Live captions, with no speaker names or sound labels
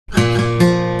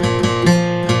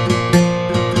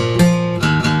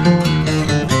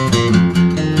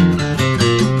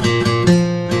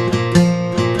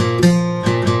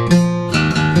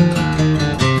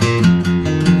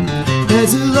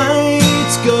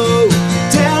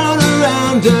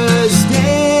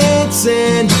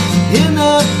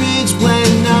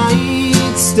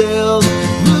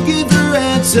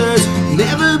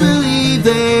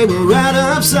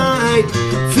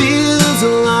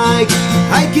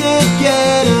I can't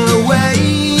get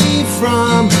away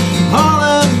from all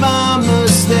of my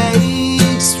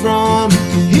mistakes, from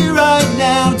here right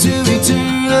now to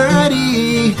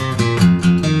eternity.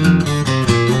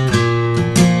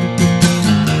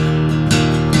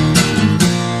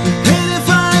 And if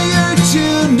I hurt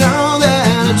you, know that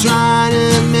I try to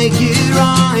make it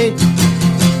right.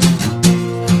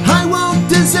 I won't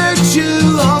desert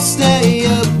you, I'll stay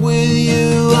up with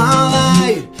you all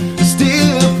night.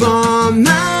 Stay up all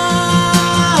night.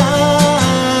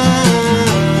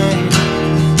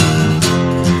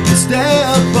 Stay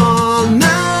up all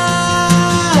night.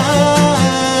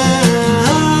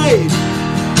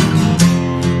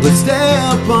 Let's stay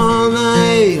up all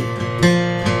night.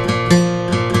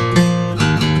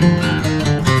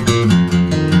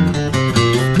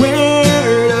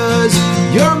 Where does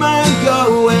your mind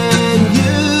go when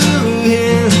you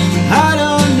hear, I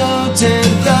don't know,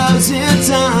 10,000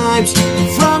 times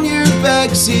from your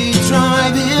backseat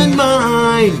driving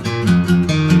mine?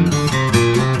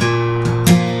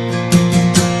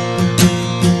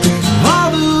 All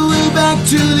the way back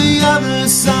to the other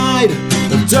side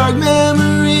of dark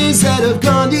memories that have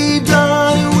gone deep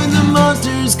down. And when the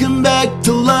monsters come back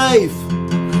to life,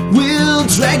 we'll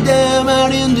drag them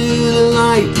out into the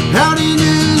light, out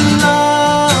into the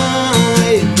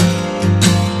light,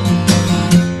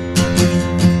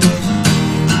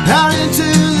 out into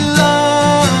the light.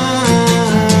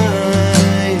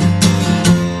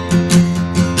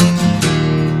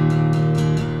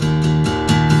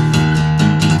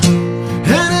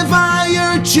 And if I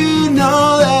hurt you,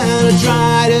 know that I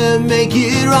try to make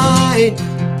it right.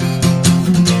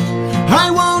 I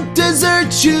won't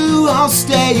desert you, I'll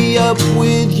stay up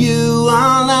with you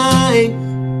all night.